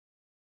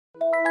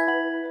Alright,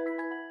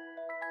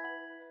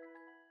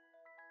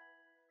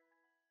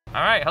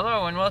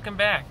 hello and welcome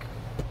back.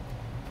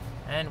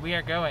 And we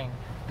are going.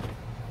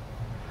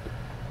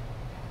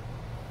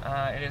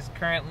 It is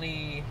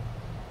currently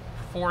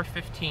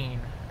 4:15,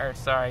 or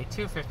sorry,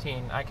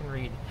 2:15. I can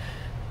read.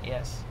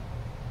 Yes.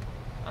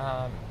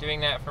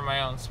 Doing that for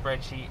my own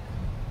spreadsheet.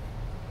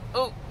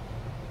 Oh!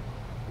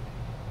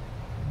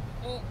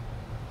 Ooh!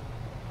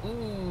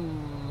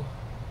 Ooh!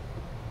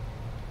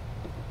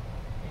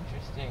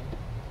 Interesting.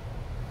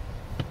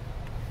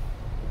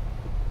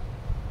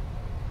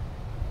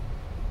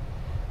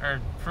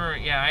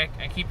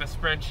 I keep a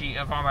spreadsheet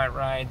of all my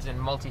rides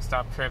and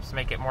multi-stop trips,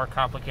 make it more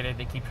complicated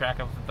to keep track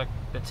of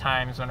the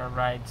times when a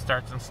ride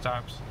starts and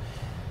stops.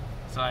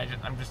 So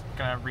I'm just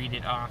gonna read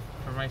it off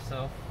for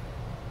myself.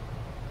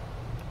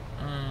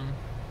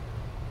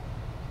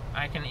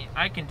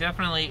 I can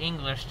definitely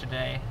English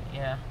today,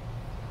 yeah.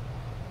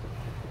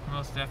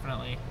 Most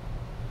definitely.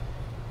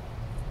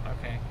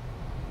 Okay.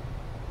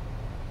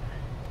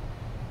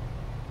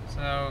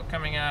 So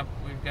coming up,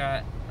 we've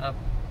got a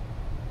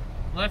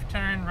left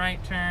turn,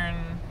 right turn,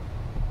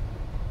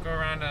 go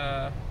around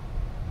a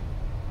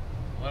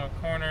little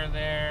corner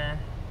there.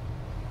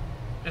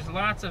 There's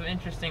lots of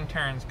interesting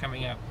turns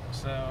coming up,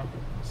 so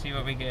let's see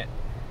what we get.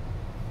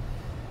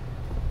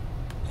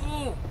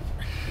 Ooh!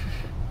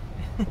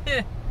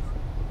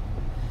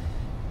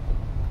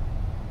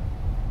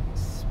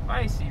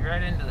 Spicy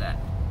right into that.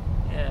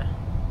 Yeah.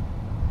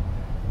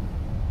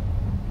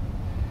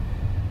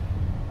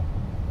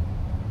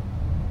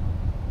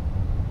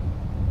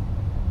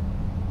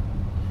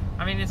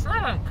 I mean, it's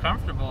not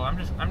uncomfortable. I'm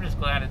just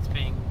glad it's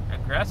being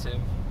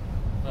aggressive,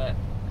 but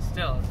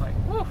still, it's like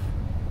woof.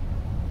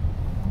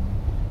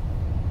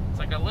 It's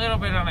like a little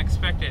bit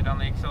unexpected on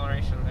the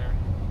acceleration there.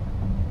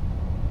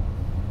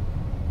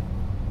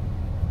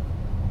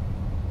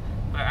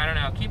 But I don't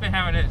know. Keep it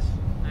how it is.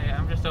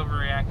 I'm just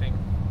overreacting.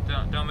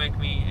 Don't make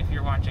me. If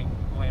you're watching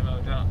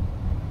Waymo,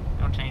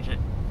 don't change it.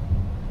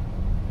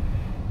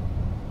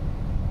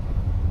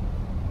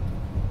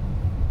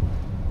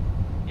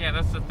 Yeah,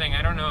 that's the thing.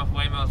 I don't know if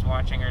Waymo's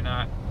watching or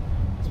not,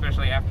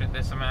 especially after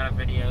this amount of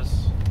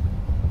videos.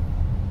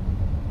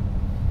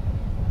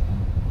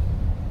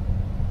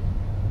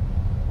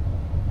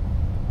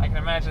 I can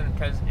imagine,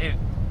 because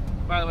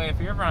by the way, if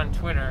you're ever on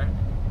Twitter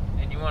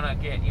and you want to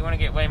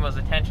get Waymo's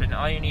attention,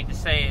 all you need to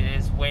say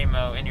is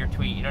Waymo in your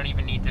tweet. You don't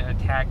even need to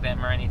tag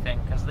them or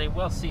anything, because they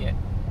will see it.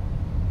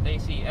 They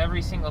see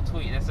every single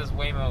tweet that says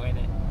Waymo in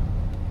it,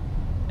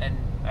 and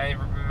I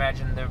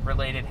imagine the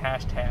related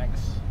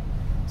hashtags.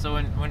 So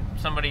when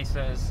somebody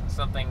says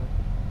something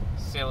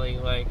silly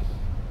like,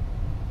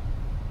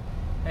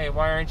 hey,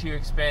 why aren't you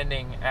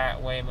expanding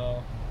at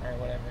Waymo, or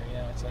whatever, you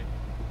know, it's like,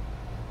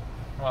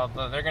 well,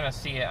 they're going to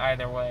see it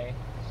either way,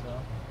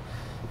 so.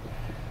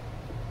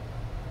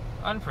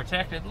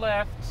 Unprotected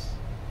left.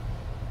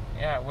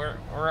 Yeah,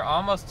 we're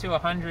almost to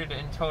 100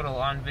 in total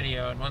on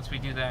video, and once we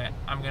do that,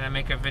 I'm going to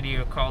make a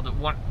video called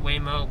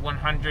Waymo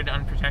 100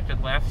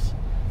 Unprotected Lefts.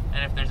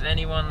 And if there's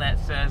anyone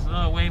that says,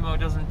 oh, Waymo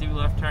doesn't do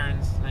left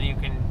turns, then you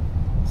can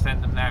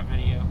send them that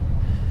video.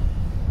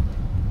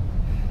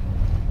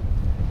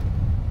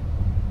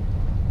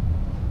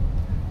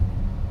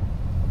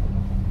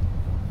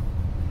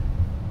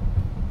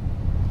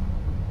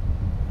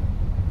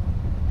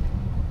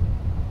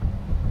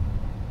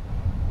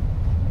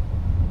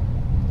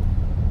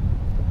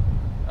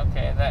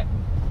 Okay, that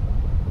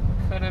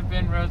could have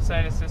been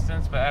roadside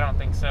assistance, but I don't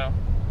think so,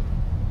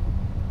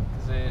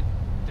 because it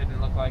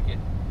didn't look like it.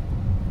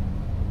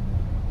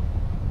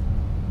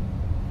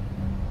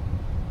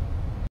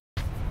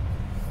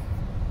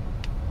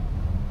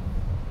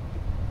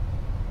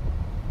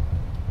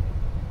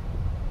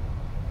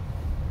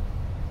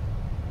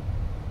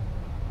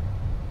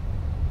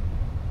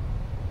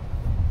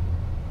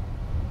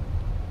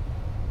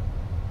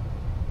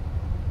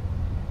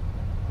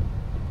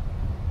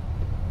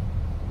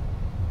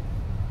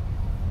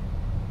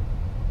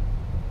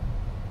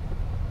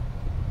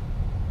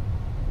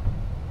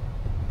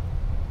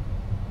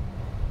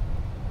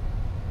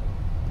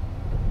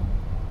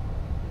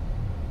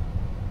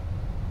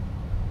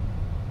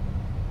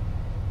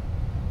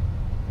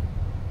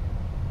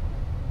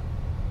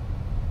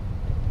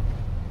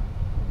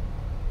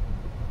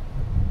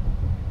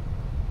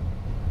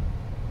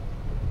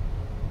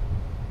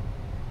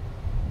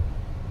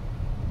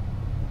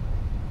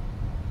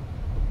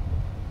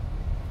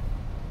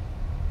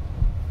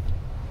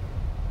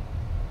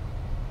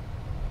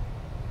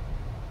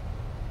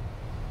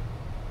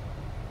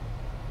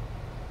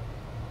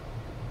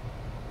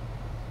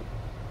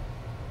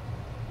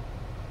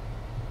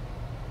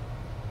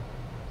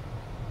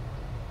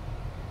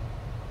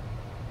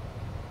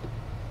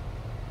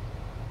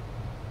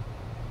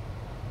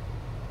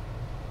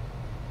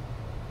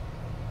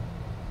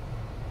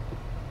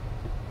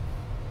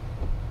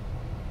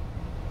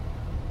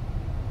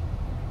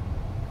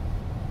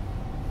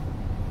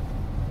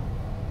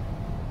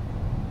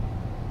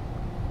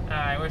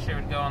 I wish it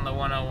would go on the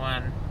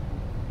 101.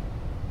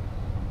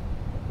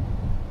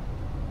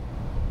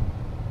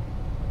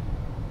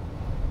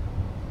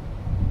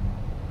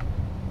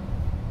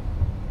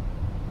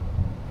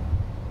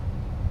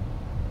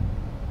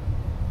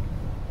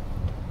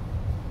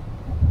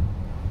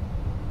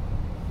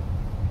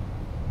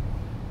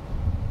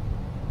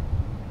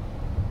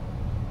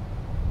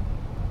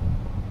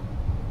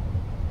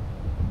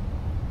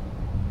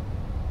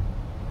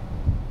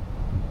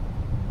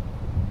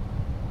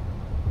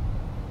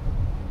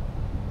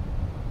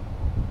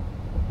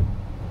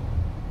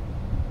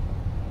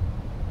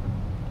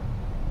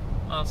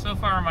 Well, so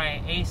far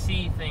my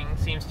AC thing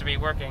seems to be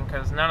working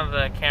because none of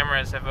the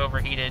cameras have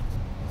overheated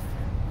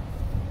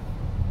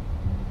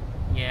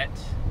yet.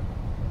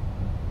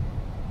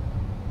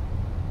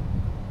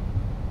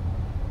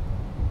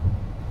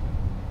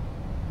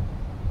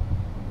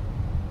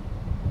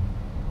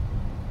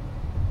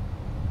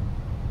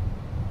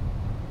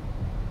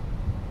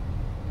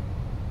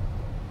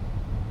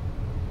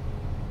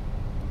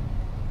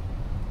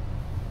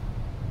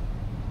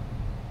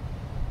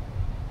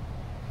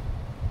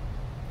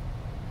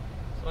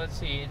 Let's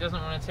see, it doesn't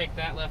want to take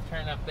that left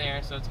turn up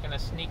there, so it's going to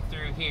sneak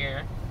through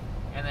here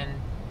and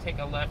then take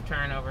a left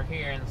turn over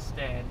here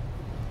instead.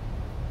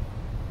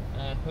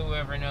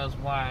 Whoever knows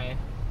why.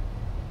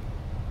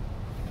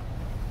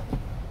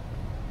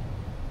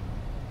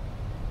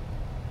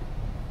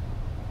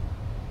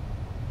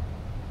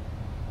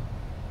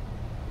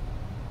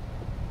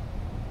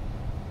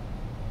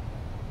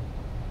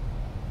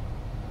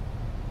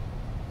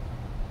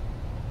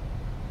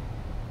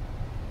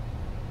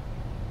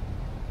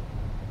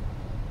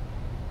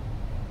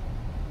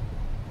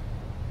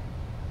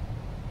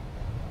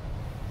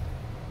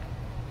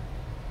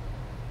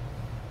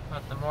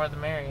 But the more the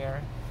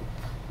merrier,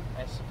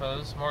 I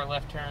suppose. More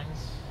left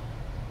turns,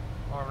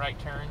 more right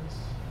turns,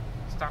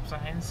 stop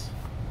signs.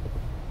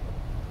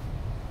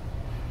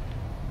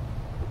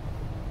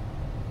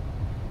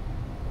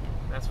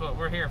 That's what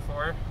we're here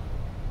for.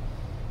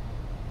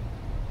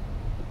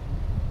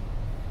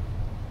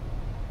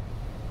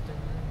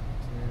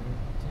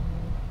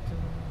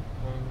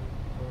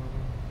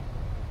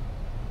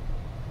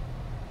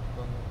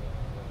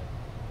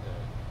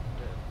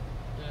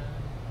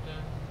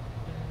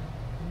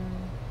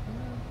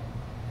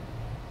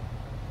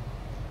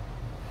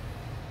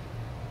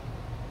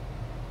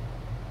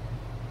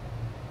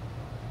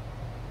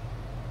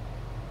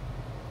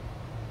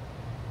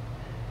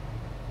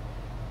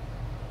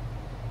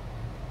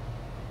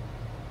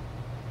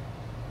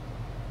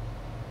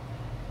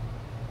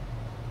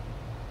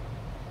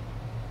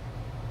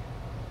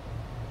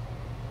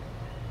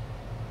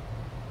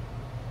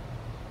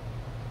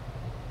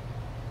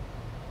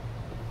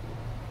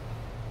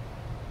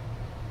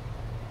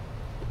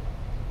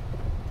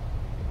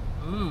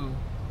 Ooh.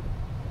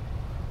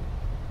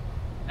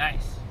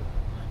 Nice.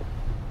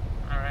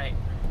 All right.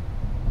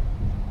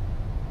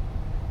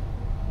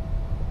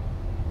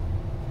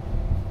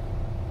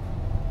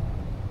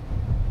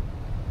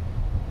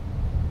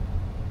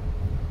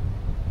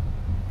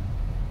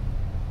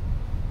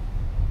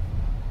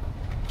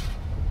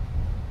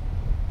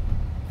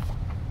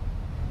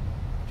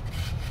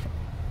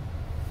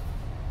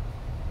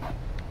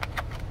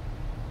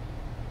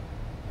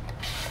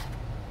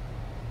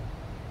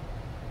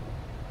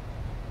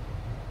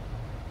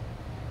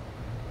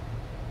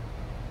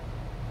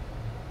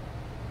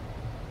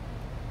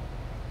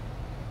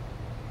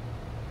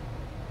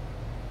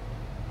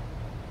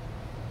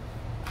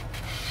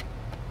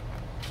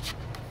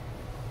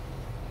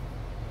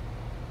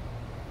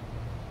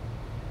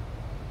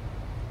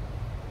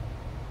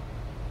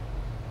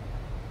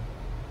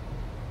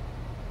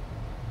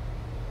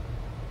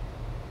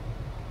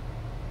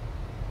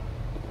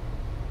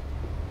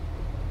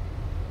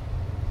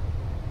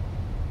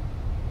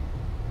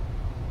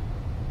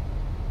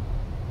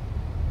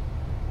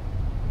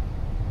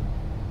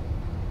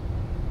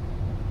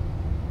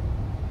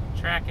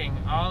 Tracking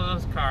all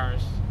those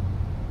cars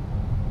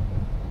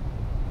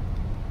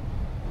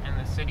and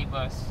the city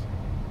bus.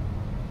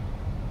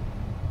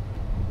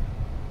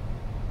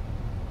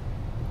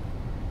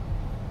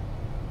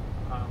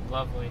 Oh,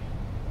 lovely.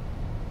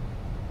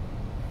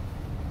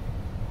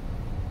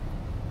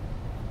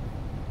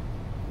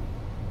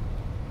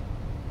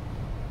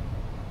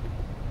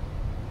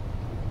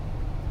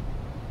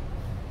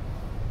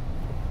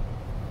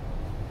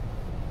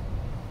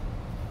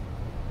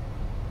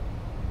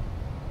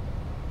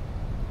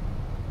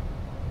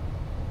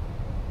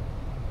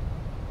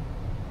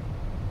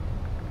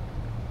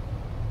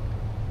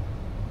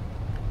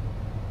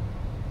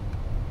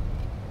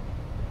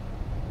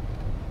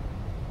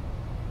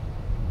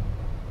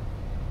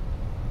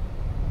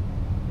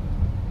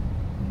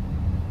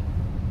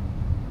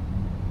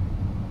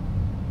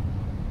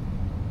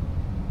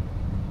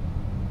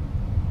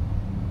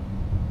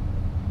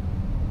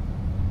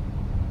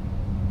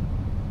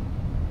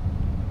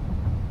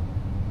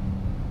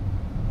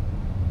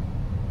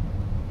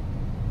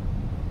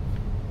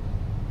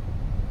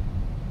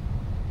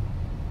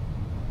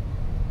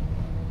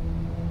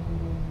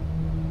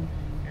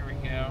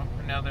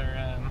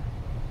 Another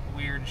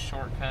weird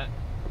shortcut.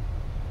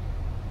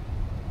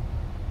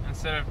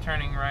 Instead of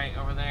turning right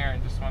over there,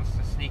 it just wants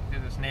to sneak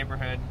through this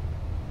neighborhood.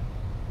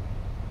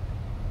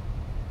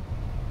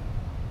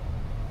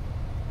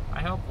 I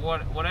hope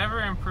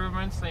whatever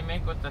improvements they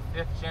make with the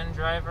 5th gen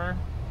driver,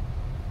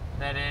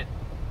 that it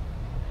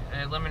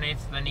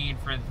eliminates the need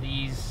for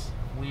these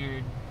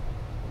weird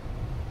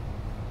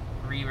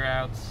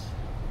reroutes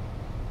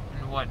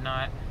and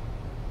whatnot.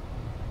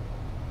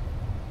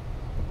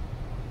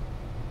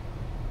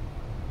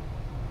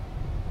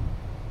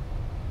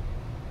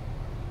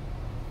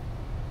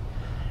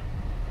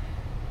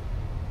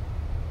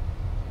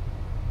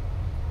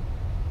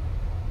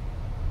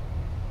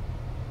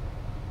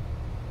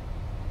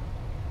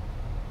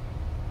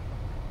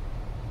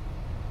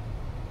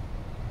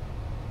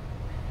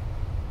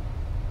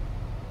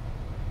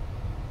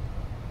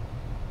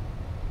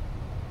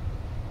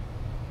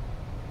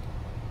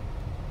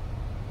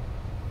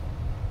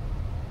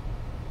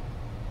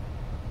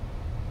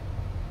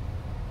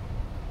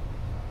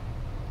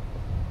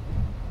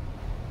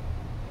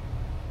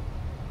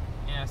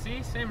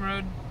 see? Same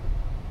road.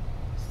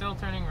 Still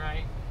turning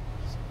right.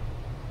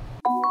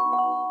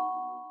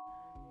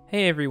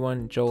 Hey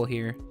everyone, Joel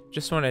here.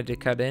 Just wanted to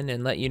cut in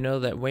and let you know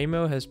that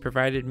Waymo has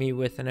provided me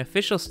with an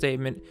official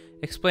statement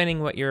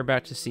explaining what you're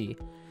about to see,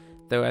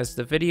 though as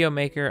the video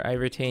maker I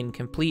retain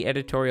complete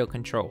editorial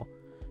control.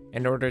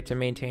 In order to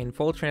maintain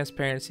full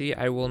transparency,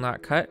 I will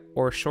not cut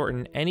or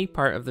shorten any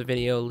part of the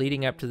video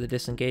leading up to the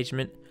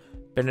disengagement,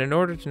 but in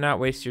order to not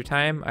waste your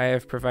time, I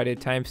have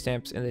provided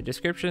timestamps in the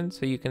description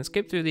so you can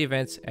skip through the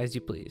events as you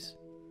please.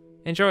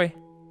 Enjoy!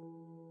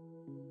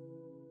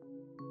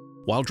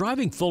 While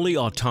driving fully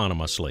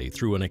autonomously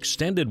through an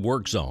extended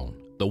work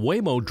zone, the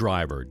Waymo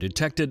driver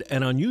detected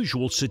an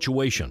unusual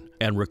situation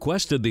and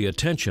requested the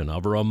attention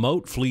of a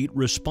remote fleet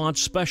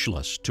response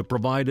specialist to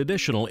provide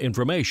additional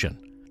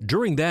information.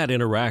 During that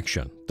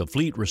interaction, the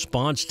fleet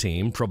response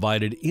team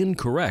provided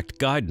incorrect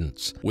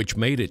guidance, which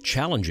made it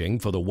challenging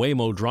for the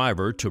Waymo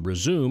driver to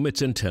resume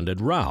its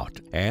intended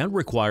route and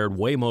required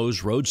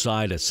Waymo's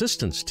roadside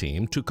assistance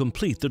team to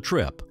complete the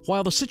trip.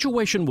 While the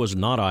situation was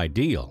not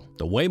ideal,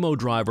 the Waymo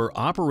driver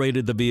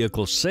operated the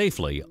vehicle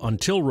safely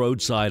until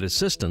roadside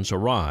assistance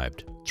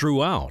arrived.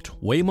 Throughout,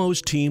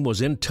 Waymo's team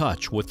was in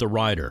touch with the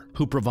rider,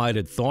 who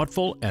provided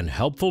thoughtful and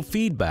helpful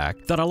feedback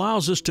that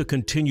allows us to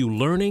continue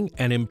learning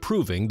and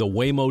improving the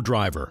Waymo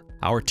driver.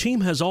 Our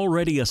team has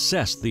already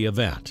assessed the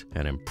event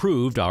and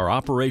improved our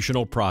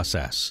operational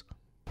process.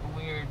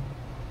 Weird,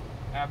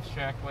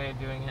 abstract way of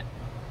doing it.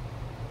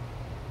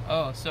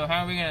 Oh, so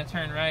how are we going to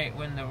turn right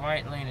when the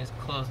right lane is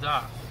closed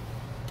off?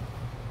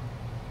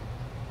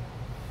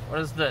 What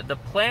is the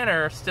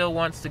planner still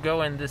wants to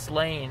go in this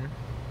lane?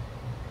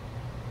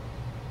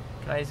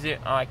 Can I zoom?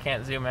 Oh, I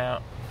can't zoom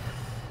out.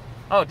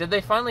 Oh, did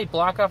they finally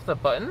block off the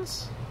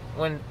buttons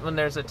when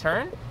there's a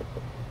turn?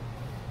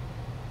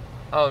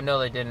 Oh, no,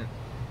 they didn't.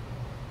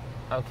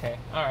 Okay,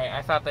 all right.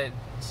 I thought they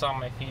saw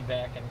my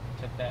feedback and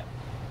took that.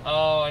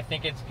 Oh, I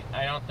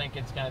don't think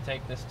it's gonna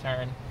take this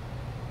turn.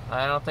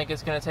 I don't think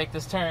it's gonna take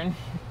this turn.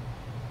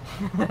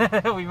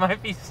 We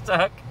might be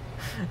stuck.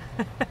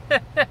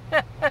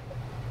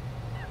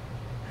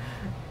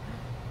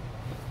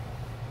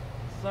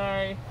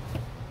 Sorry.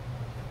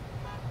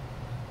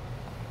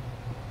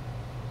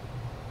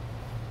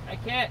 I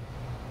can't.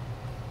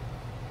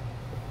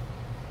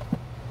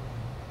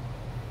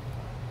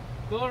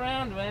 Go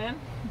around, man.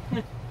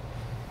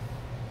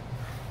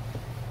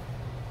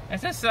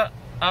 Is this up?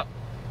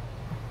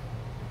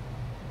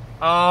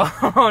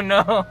 Oh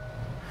no.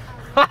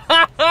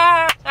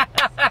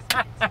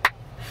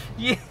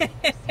 Yeah.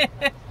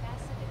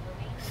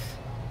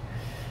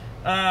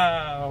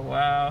 Oh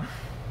wow.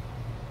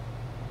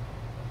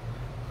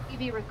 You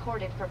be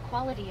recorded for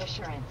quality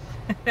assurance.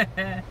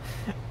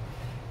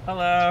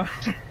 Hello.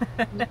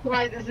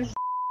 Hi, this is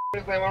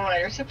Waymo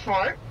Rider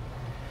Support.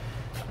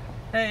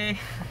 Hey,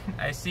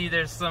 I see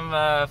there's some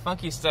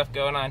funky stuff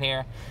going on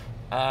here.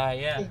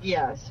 Yeah.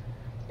 Yes.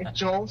 It's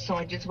Joel, so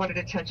I just wanted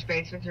to touch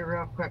base with you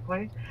real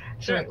quickly.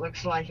 So Sure. It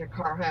looks like your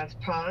car has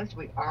paused.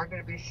 We are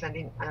going to be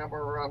sending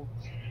our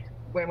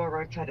Waymo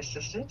roadside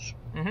assistance.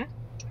 Mm-hmm.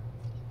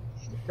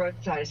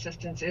 Roadside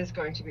assistance is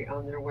going to be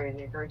on their way, and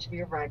they're going to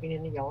be arriving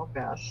in the yellow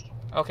vest.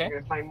 Okay. You're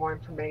going to find more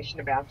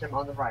information about them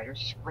on the rider's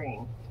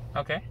screen.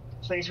 Okay.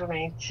 Please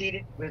remain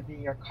seated with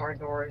the car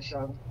doors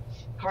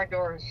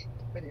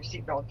with your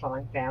seatbelts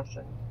on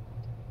fastened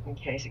in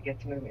case it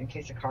gets moving, in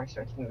case the car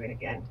starts moving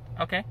again.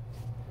 Okay.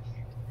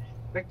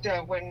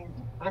 But when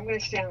I'm going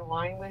to stay on the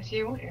line with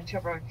you until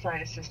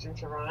roadside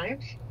assistance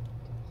arrives.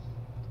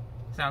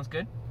 Sounds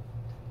good.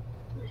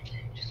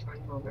 Okay, just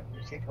one moment.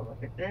 Let's take a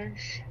look at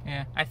this.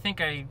 Yeah, I think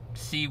I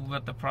see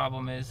what the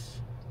problem is.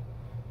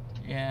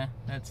 Yeah,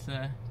 that's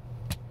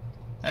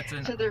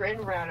So they're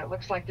en route. It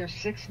looks like there's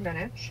 6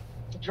 minutes.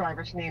 The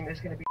driver's name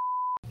is going to be.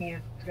 He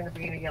is going to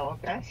be in a yellow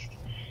vest,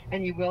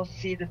 and you will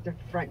see that the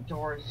front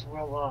doors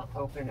will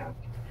open up.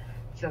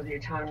 So the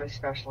autonomous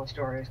specialist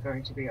door is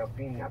going to be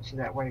opening up, so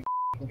that way you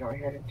can go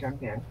ahead and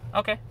jump in.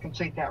 Okay.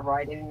 Complete that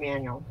ride in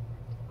manual.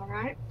 All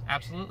right.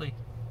 Absolutely.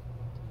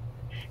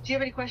 Do you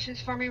have any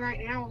questions for me right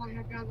now while I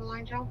have you on the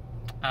line, Joe?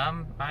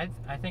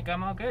 I think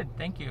I'm all good.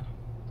 Thank you.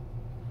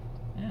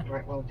 Yeah. All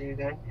right, we'll do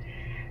then.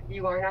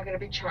 You are not going to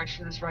be charged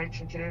for this ride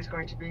since it is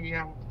going to be,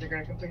 they're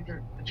going to complete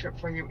the trip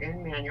for you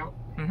in manual.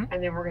 Mm-hmm.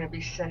 And then we're going to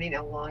be sending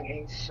along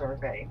a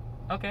survey.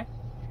 Okay.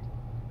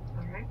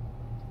 All right?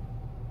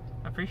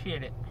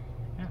 Appreciate it.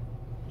 Yeah.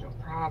 No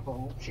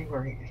problem. Let's see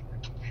where he is.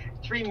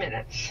 3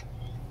 minutes.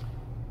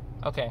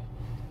 Okay.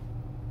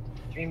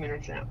 3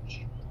 minutes out.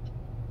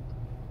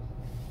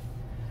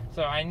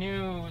 So I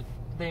knew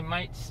they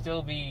might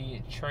still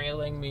be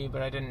trailing me,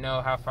 but I didn't know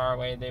how far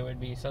away they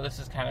would be. So this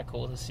is kind of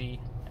cool to see.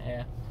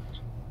 Yeah.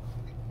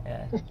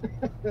 Yeah.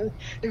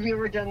 Have you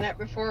ever done that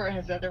before, or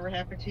has that ever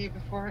happened to you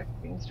before,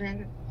 being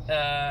stranded?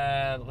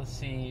 Let's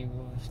see,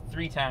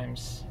 3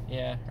 times,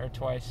 yeah, or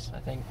twice, I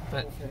think.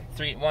 But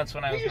Okay. once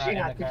when I was You're usually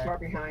not not in too the car. far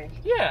behind.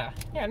 Yeah,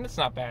 and it's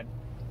not bad.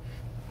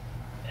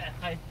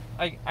 Yeah,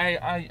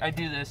 I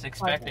do this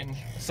expecting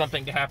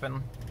something to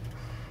happen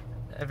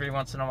every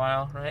once in a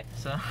while, right?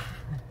 So.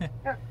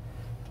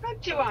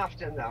 Not too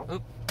often, though.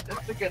 Oop.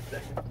 That's a good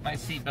thing. My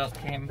seatbelt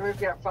came. We've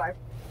got 5.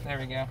 There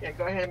we go. Yeah,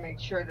 go ahead and make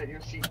sure that your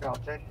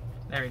seatbelted.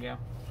 There we go.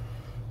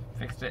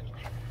 Fixed it.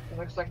 It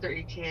looks like their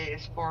ETA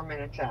is 4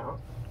 minutes out.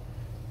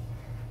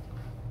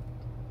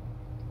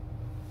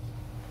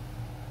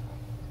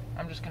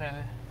 I'm just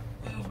gonna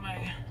move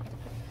my...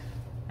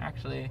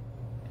 Actually,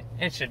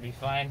 it should be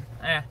fine.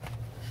 Yeah.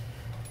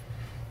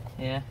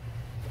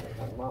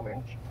 One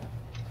moment.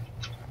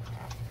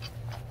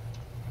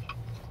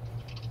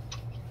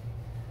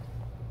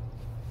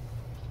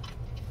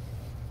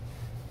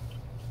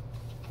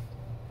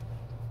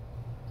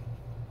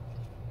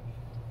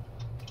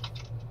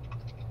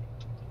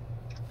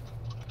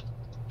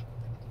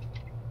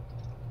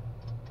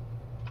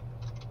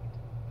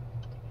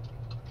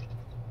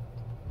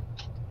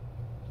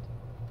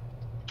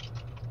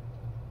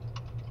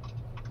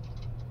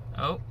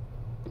 Oh,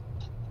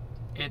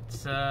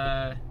 it's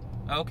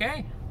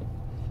okay.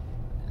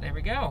 There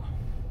we go.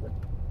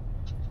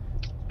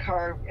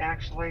 Car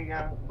actually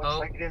looks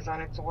like it is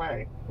on its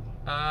way.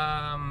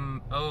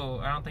 Oh,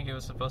 I don't think it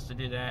was supposed to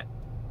do that.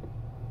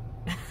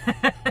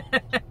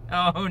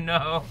 Oh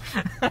no.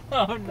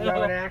 Oh no.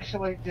 No, it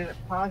actually did it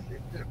pause.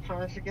 Did it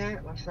pause again?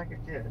 It looks like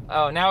it did.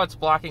 Oh, now it's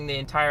blocking the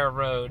entire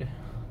road.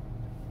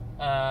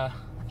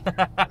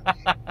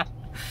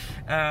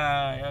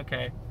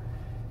 Okay.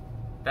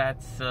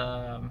 That's,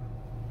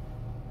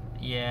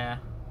 yeah.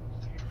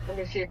 Let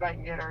me see if I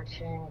can get our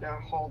team to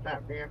hold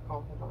that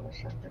vehicle. Hold on a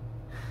second.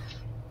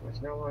 It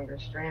was no longer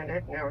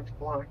stranded. Now it's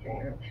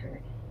blocking.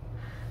 Okay.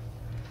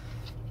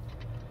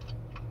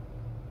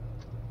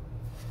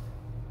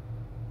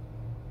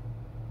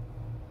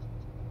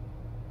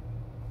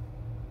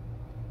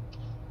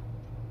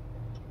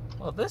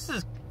 Well, this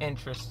is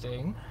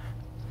interesting.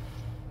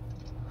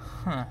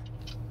 Huh.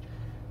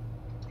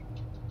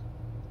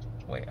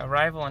 Wait,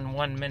 arrival in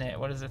 1 minute.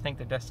 What does it think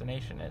the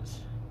destination is?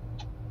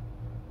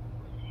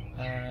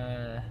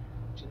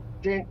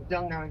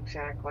 They'll know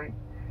exactly.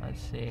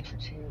 Let's see. What your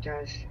team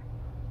does.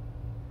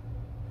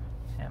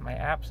 Yeah, my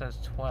app says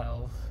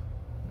 12.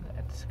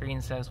 The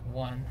screen says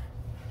 1.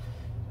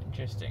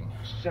 Interesting.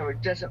 So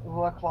it doesn't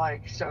look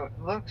like, so it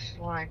looks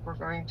like we're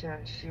going to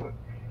see what,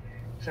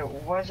 so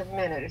it was a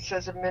minute. It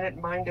says a minute.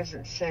 Mine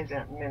doesn't say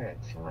that minute.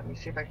 So let me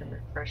see if I can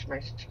refresh my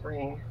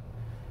screen.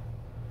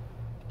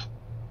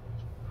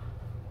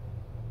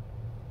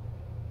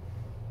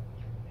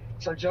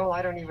 So Joel,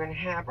 I don't even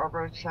have our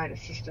roadside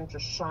assistance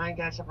assigned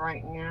as of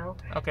right now.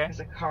 Okay. Because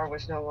the car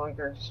was no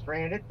longer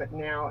stranded, but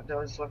now it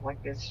does look like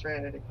it's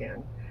stranded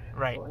again.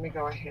 Right. So let me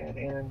go ahead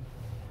and...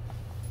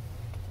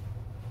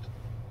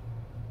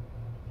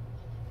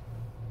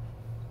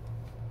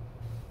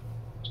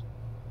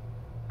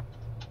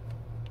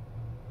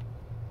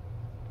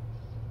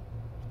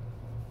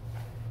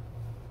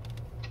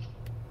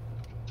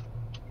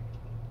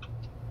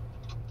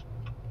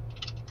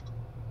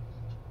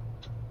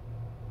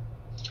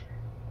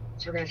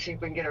 So we're going to see if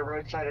we can get a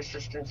roadside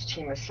assistance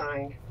team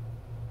assigned.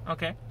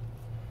 Okay.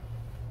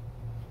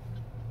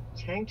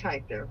 Just hang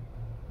tight there.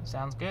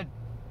 Sounds good.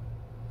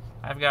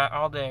 I've got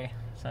all day,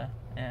 so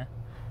yeah.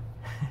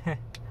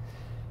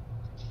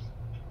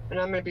 And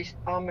I'm going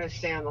to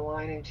stay on the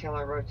line until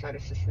our roadside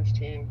assistance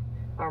team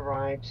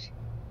arrives.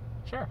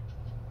 Sure.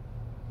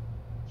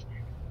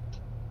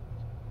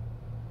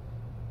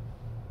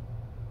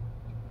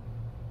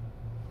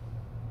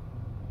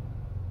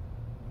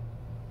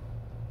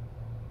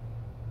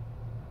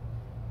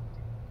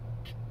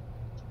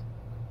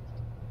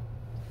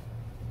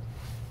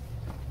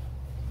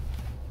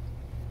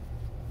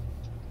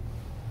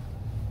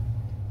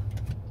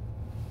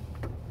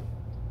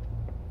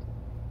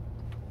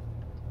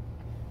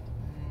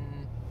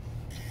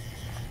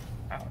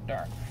 Oh,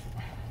 darn.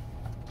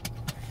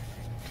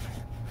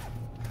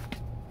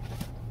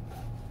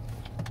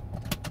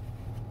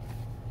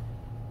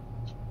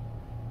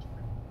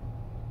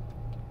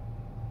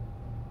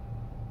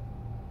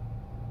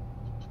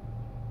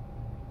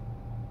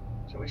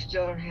 So we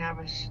still don't have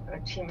a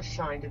team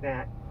assigned to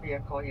that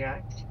vehicle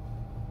yet.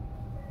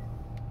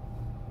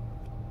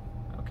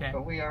 Okay.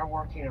 But we are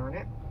working on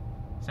it.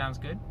 Sounds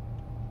good.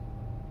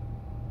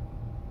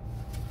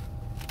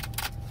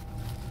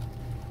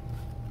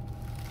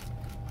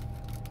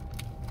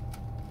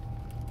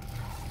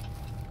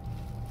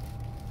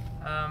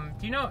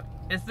 Do you know,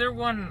 is there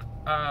one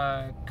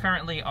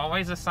currently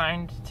always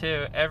assigned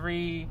to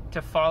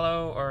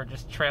follow or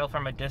just trail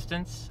from a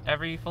distance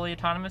every fully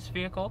autonomous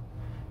vehicle?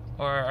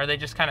 Or are they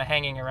just kind of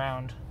hanging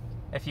around?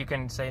 If you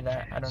can say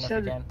that. I don't know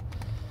if you can.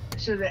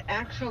 So that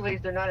actually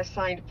they're not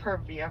assigned per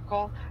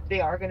vehicle. They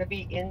are going to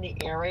be in the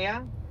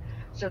area.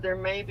 So there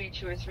may be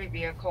 2 or 3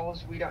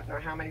 vehicles. We don't know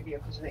how many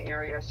vehicles in the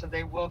area. So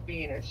they will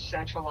be in a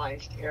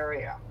centralized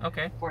area.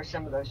 Okay. Where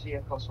some of those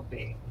vehicles will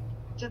be.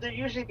 So they're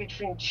usually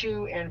between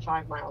 2 and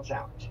 5 miles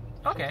out.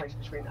 Okay. Someplace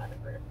between that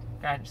and there.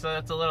 Gotcha. So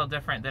that's a little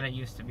different than it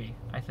used to be,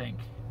 I think.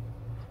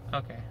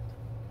 Okay.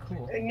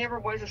 Cool. It never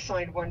was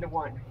assigned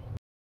 1-to-1.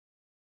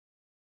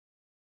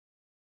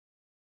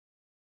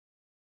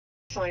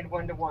 Assigned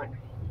 1-to-1.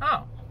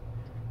 Oh.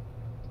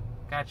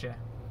 Gotcha.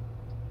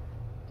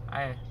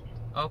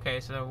 Okay,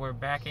 so we're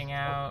backing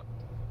out.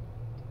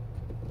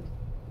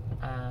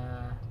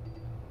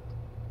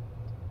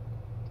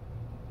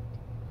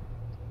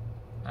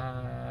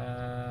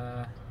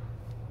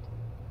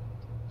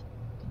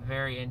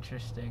 Very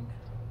interesting.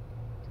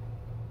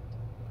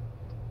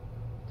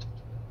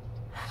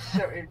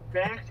 So it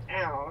backed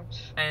out.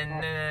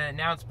 And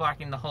now it's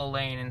blocking the whole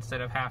lane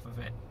instead of half of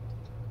it.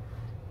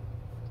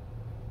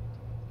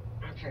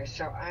 Okay,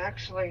 so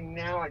actually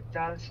now it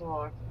does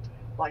look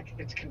like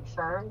it's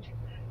confirmed.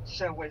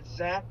 So with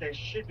that, they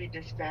should be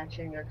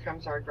dispatching. There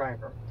comes our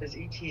driver. His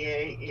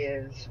ETA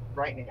is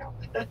right now.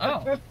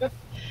 Oh.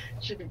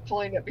 Should be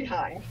pulling it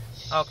behind.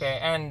 Okay,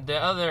 and the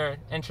other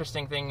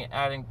interesting thing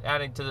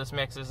adding to this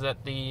mix is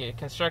that the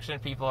construction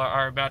people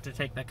are about to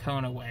take the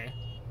cone away.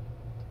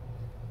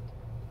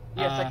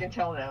 Yes, I can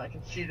tell that. I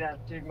can see that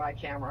through my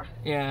camera.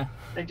 Yeah.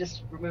 They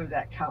just removed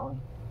that cone.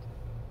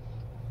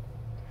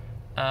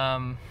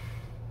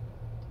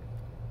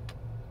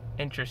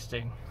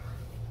 Interesting.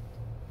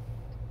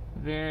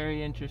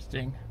 Very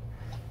interesting.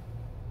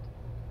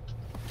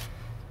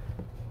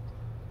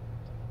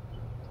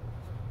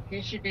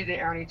 He should be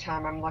there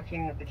anytime. I'm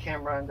looking at the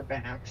camera in the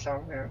back,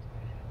 so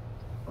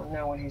I'll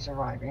know when he's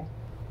arriving.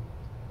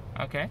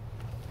 Okay.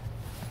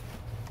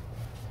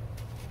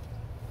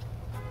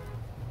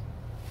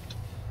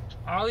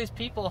 All these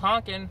people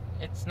honking,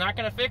 it's not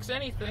going to fix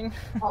anything.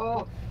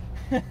 Oh,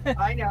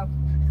 I know.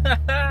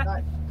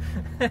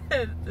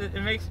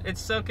 It's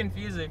so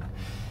confusing.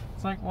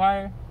 It's like,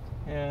 why?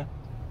 Yeah.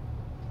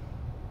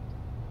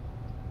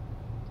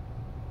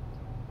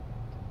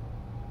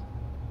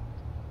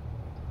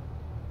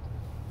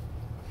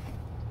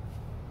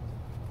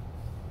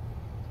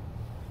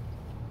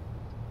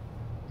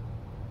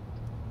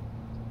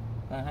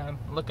 I'm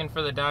looking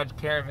for the Dodge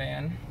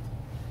Caravan.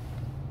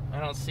 I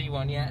don't see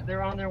one yet.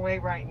 They're on their way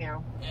right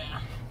now.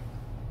 Yeah.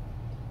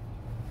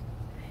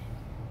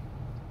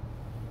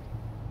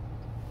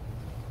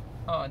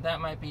 Oh,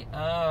 that might be...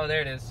 Oh,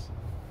 there it is.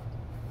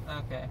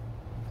 Okay.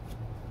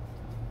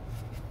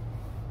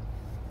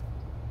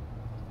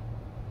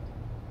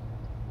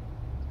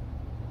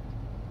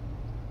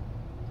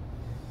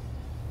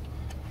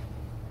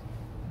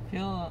 I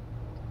feel...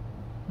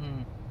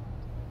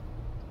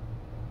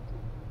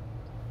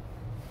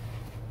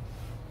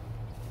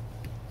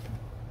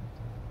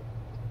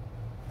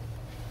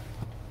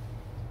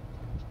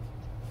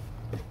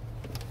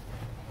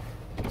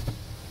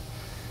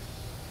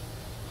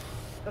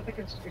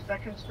 Is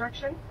that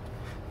construction?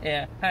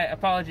 Yeah. Hi,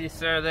 apologies,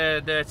 sir.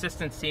 The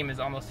assistance team is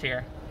almost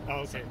here. Oh,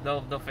 okay.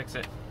 So they'll fix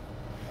it.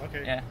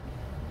 Okay. Yeah.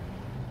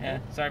 Yeah.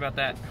 Sorry about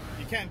that.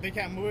 They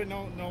can't move it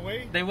no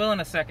way? They will in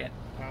a second.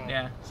 Oh.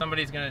 Yeah.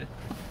 Somebody's gonna...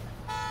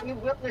 You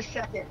will in a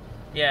second.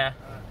 Yeah.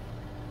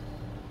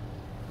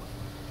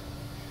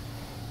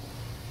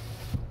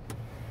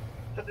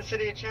 Is that the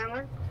city of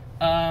Chandler?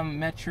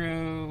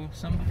 Metro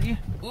somebody.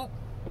 Ooh.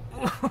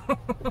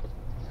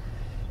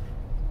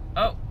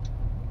 Oh.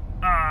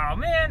 Oh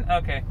man.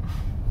 Okay.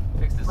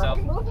 Fixed itself.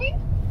 Are we moving?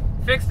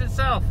 Fixed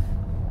itself.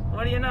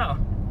 What do you know?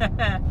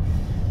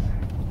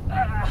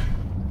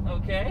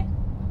 Okay.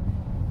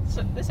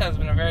 So this has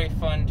been a very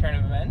fun turn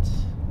of events.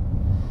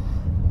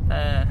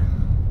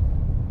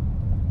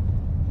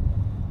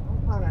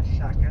 Hold on a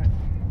second.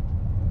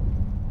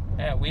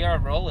 Yeah, we are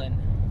rolling.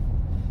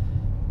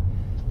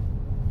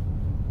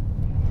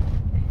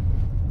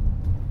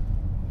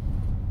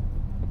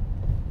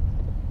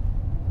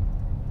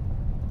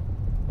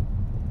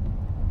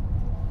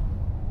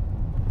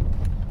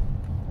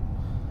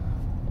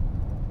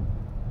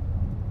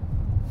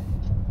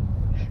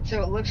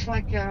 So it looks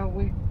like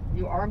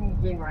you are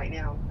moving right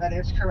now. That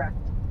is correct.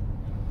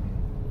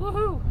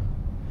 Woohoo!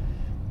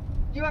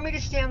 Do you want me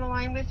to stay on the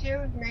line with you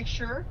and make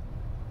sure?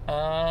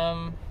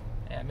 Yeah,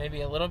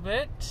 maybe a little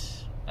bit.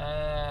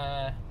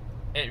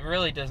 It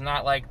really does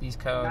not like these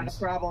cones. Not a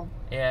problem.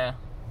 Yeah.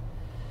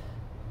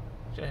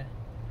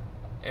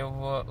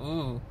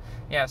 Ooh.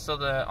 Yeah,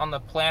 so on the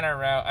planner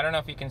route, I don't know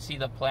if you can see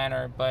the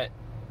planner, but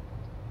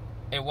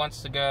it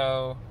wants to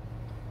go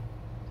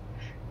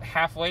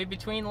halfway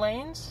between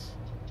lanes.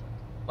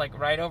 Like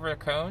right over the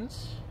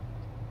cones.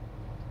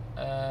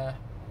 Yeah,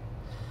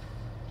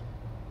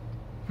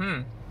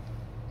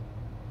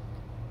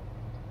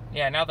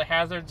 now the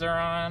hazards are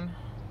on.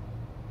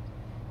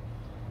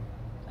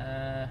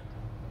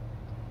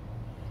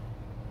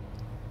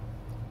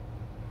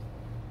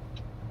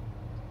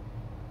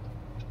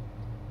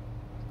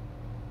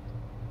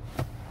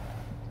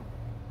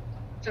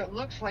 So it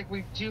looks like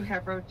we do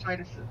have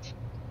roadside assistance.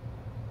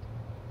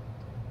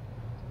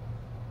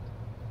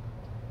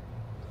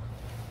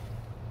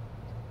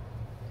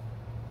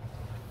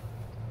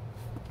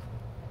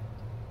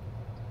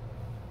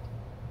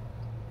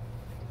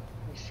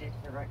 See if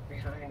they're right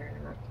behind or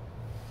not.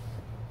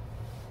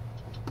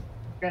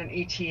 Got an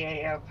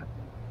ETA of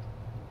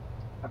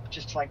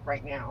just like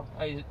right now.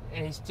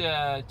 He's 2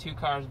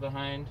 cars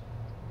behind.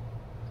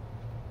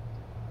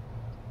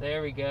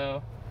 There we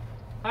go.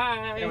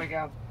 Hi. There we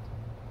go.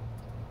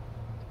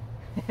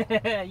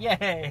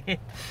 Yay.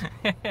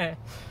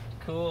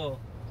 Cool.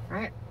 All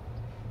right.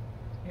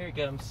 Here he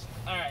comes.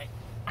 Alright.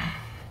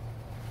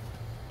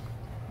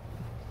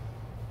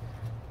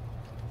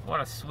 What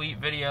a sweet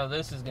video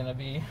this is gonna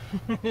be.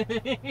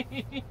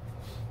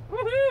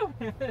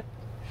 Woohoo!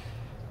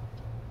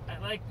 I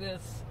like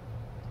this.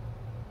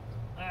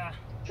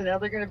 So now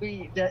they're going to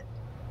be going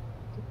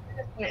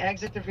to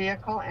exit the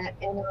vehicle and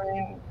enter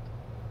in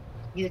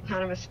the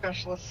autonomous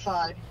specialist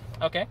side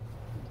Okay.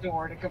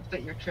 door to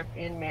complete your trip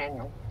in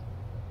manual.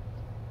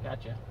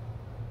 Gotcha.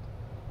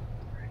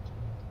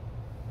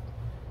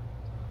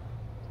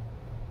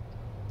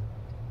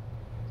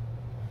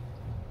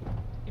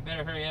 You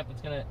better hurry up.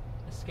 It's gonna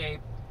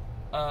escape.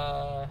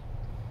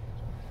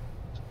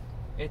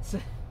 It's.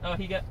 Oh,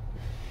 he got.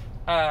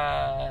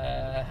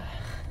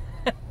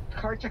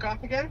 Car took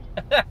off again?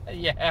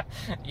 Yeah.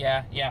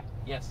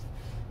 Yes.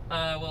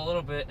 Well, a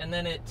little bit, and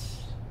then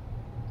it's.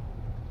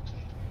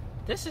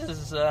 This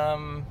is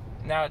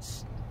now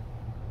it's.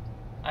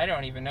 I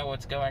don't even know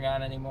what's going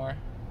on anymore.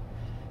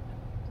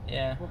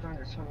 Yeah. Hold on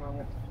just one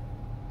moment.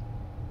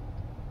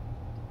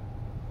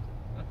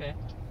 Okay.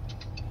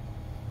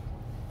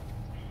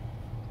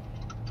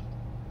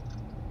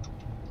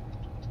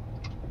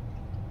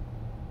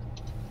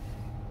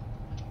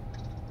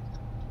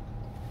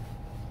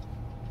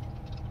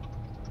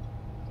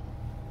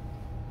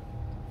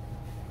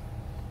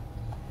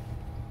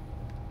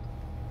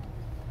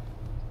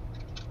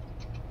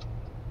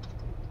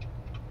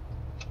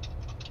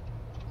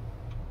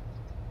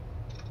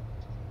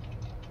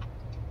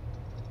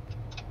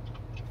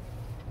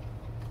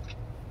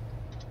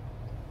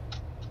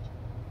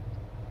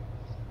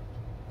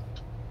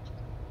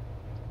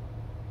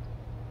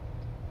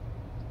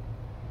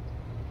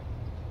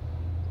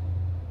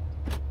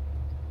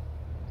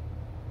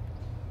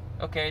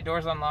 Okay,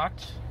 door's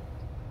unlocked.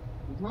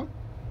 Mm-hmm.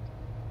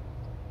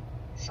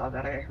 Saw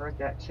that, I heard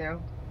that too.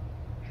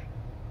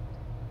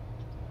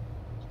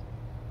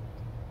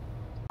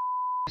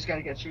 Just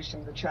gotta get through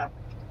some of the traffic.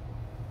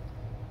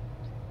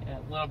 Yeah,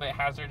 a little bit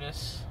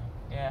hazardous.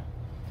 Yeah.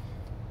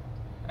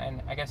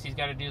 And I guess he's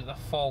got to do the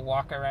full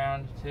walk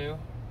around too.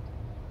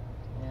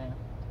 Yeah.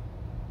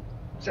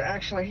 So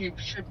actually he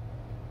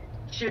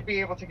should be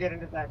able to get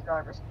into that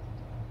driver's.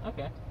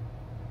 Okay.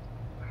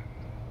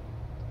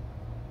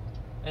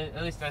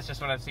 At least that's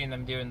just what I've seen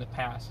them do in the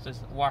past.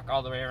 Just walk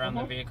all the way around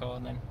the vehicle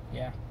and then,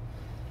 yeah.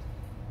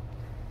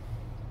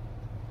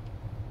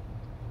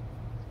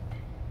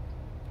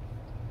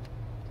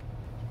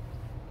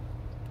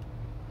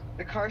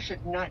 The car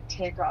should not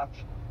take off.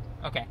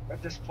 Okay.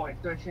 At this point,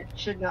 so it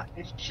should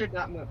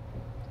not move.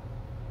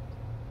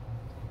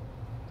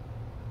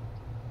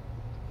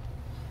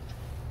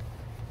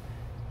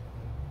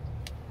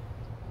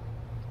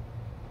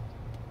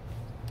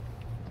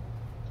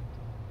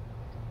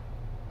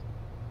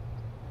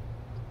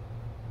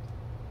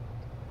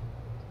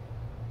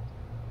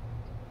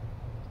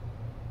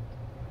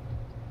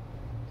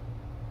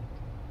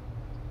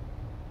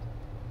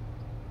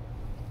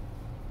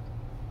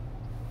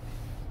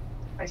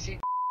 I see.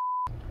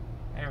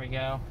 There we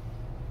go.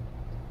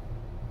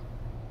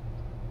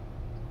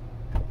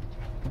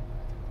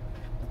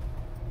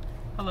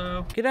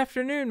 Hello. Good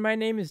afternoon. My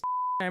name is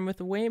I'm with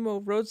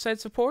Waymo Roadside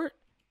Support.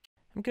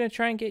 I'm going to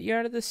try and get you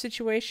out of this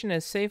situation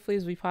as safely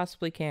as we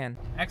possibly can.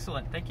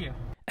 Excellent. Thank you.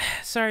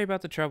 Sorry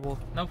about the trouble.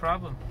 No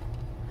problem.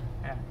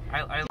 Yeah,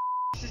 I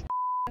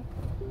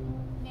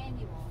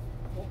Manual.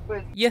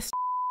 With Yes.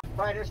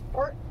 rider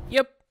support.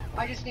 Yep.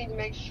 I just need to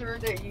make sure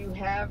that you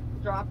have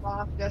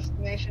drop-off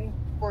destination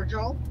for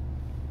Joel.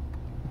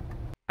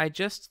 I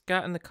just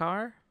got in the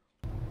car.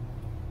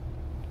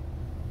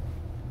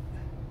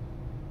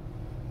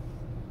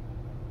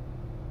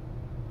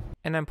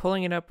 And I'm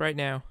pulling it up right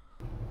now.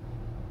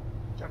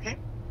 Okay.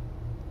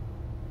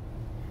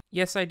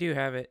 Yes, I do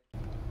have it.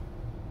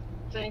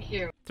 Thank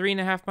you.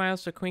 3.5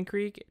 miles to Queen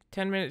Creek,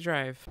 10-minute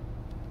drive.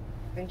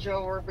 And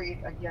Joel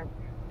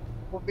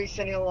we'll be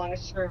sending along a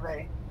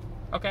survey.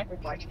 Okay.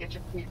 We'd like to get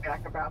your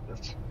feedback about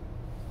this.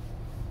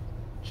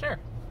 Sure.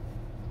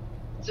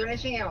 Is there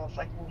anything else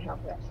I can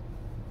help with?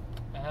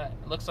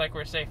 It looks like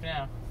we're safe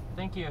now.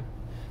 Thank you.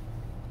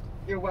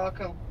 You're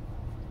welcome.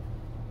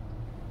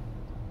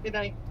 Good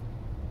night.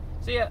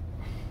 See ya.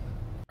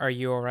 Are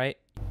you all right?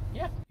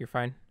 Yeah. You're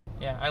fine?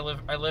 Yeah, I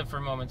live for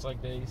moments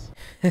like these.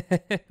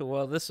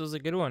 Well, this was a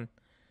good one.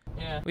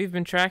 Yeah. We've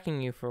been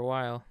tracking you for a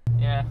while.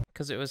 Yeah.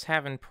 Because it was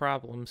having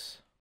problems.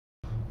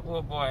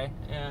 Oh boy,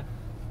 yeah.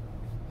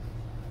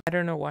 I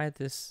don't know why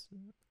this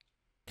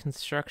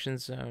construction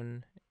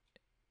zone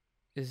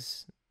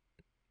is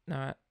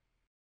not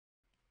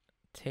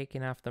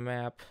taken off the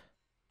map.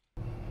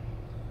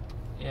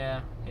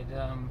 Yeah, it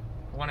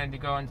wanted to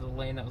go into the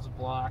lane that was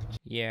blocked.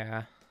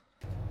 Yeah.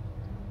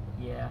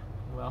 Yeah,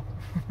 well.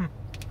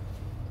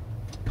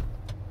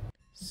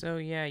 So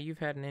yeah, you've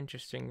had an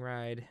interesting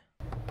ride.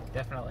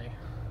 Definitely.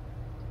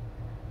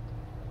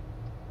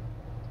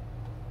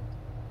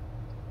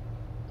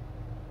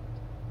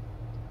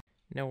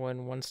 No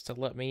one wants to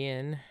let me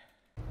in.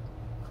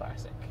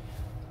 Classic.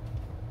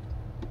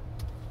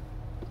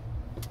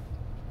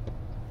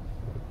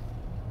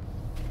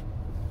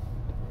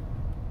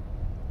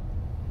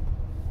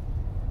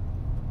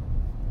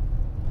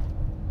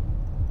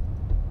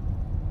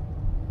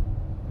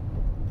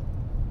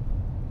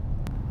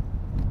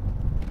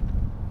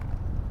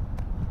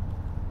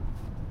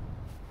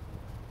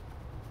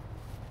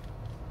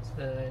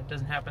 It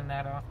doesn't happen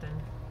that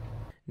often.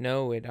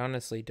 No, it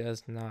honestly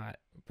does not.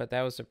 But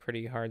that was a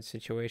pretty hard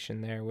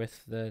situation there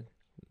with the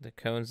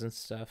cones and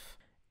stuff.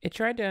 It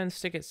tried to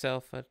unstick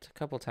itself a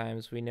couple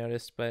times, we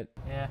noticed, but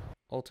yeah,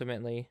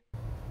 ultimately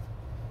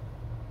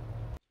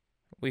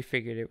we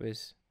figured it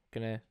was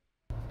gonna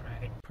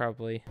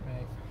probably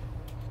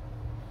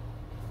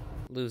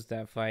lose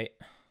that fight.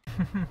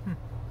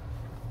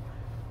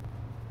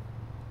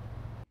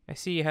 I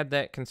see you had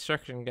that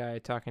construction guy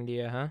talking to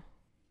you, huh?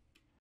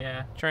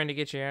 Yeah. Trying to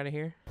get you out of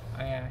here? Oh,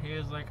 yeah. He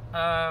was like,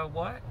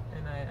 what?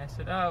 And I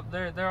said, oh,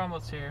 they're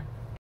almost here.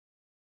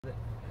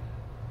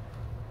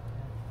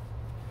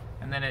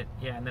 And then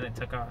it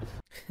took off.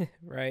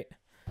 Right.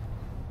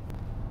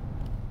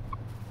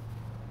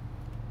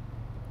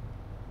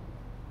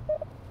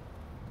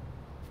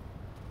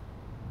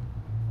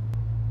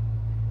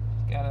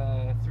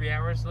 Got 3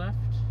 hours left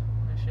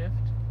on the shift.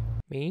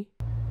 Me?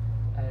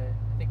 I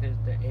think there's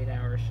the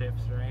 8-hour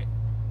shifts, right?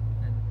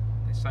 And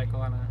they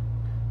cycle on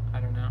I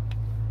don't know.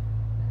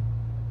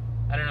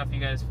 I don't know if you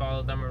guys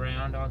follow them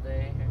around all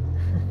day,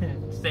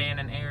 or stay in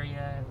an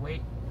area and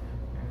wait,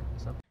 or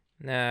something.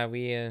 Nah,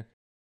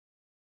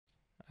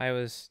 I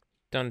was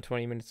done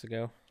 20 minutes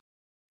ago.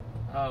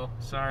 Oh,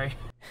 sorry.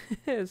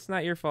 It's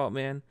not your fault,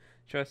 man.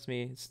 Trust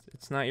me,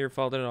 it's not your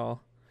fault at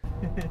all.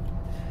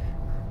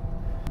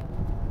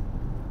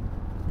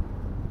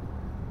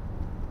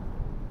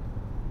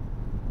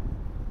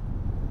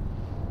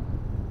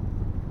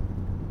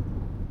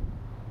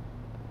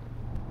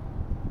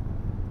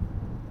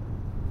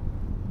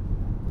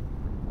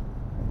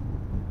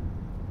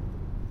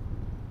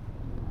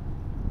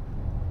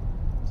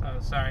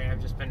 Sorry,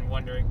 I've just been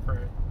wondering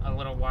for a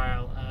little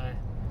while.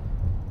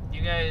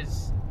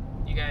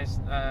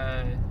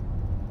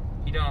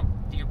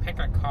 Do you pick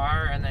a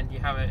car and then do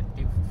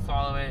you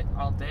follow it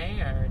all day,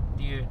 or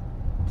do you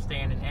stay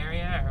in an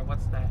area, or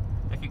what's that?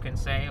 If you can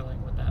say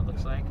like what that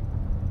looks like.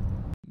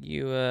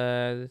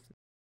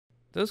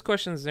 Those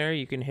questions there,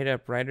 you can hit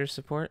up rider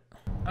support.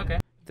 Okay.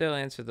 They'll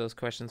answer those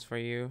questions for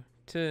you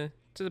to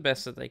the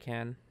best that they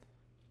can.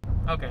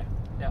 Okay.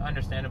 Yeah,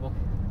 understandable.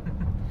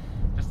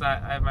 Just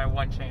thought I have my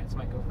one chance,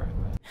 might go for it.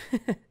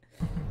 But.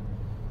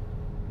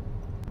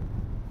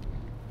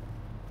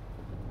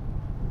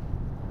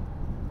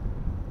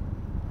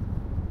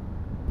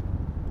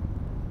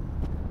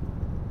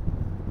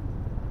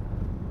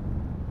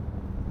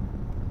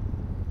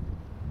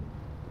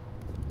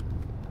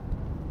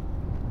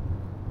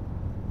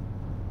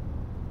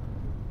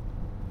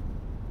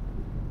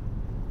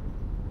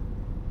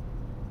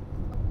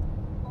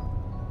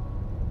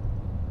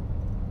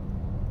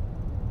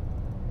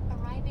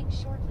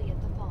 Shortly at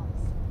the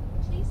falls.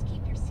 Please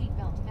keep your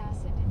seatbelt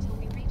fastened until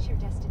we reach your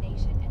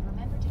destination, and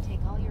remember to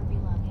take all your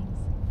belongings.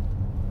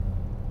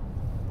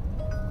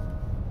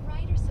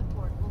 Rider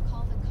support will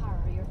call the car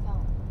or your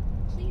phone.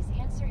 Please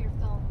answer your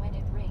phone when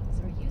it rings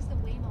or use the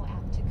Waymo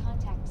app to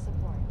contact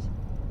support.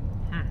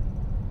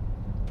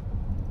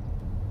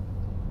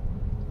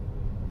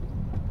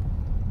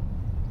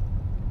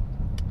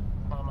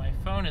 Well, my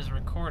phone is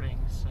recording,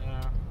 so...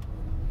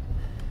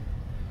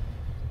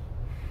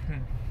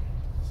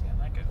 See how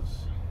that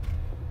goes.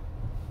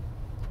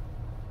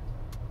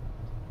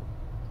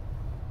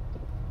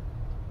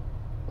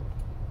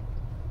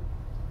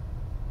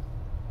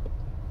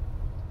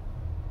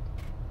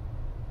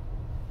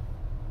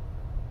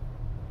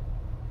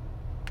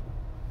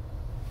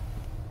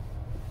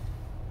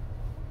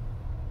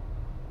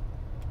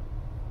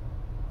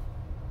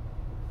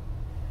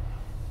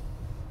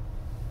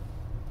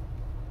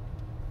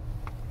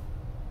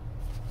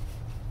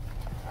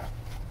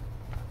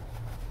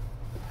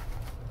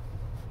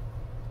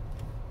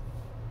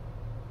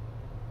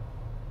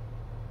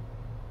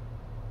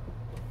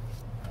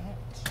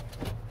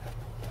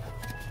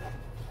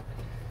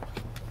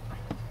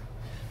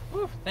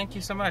 Thank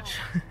you so much.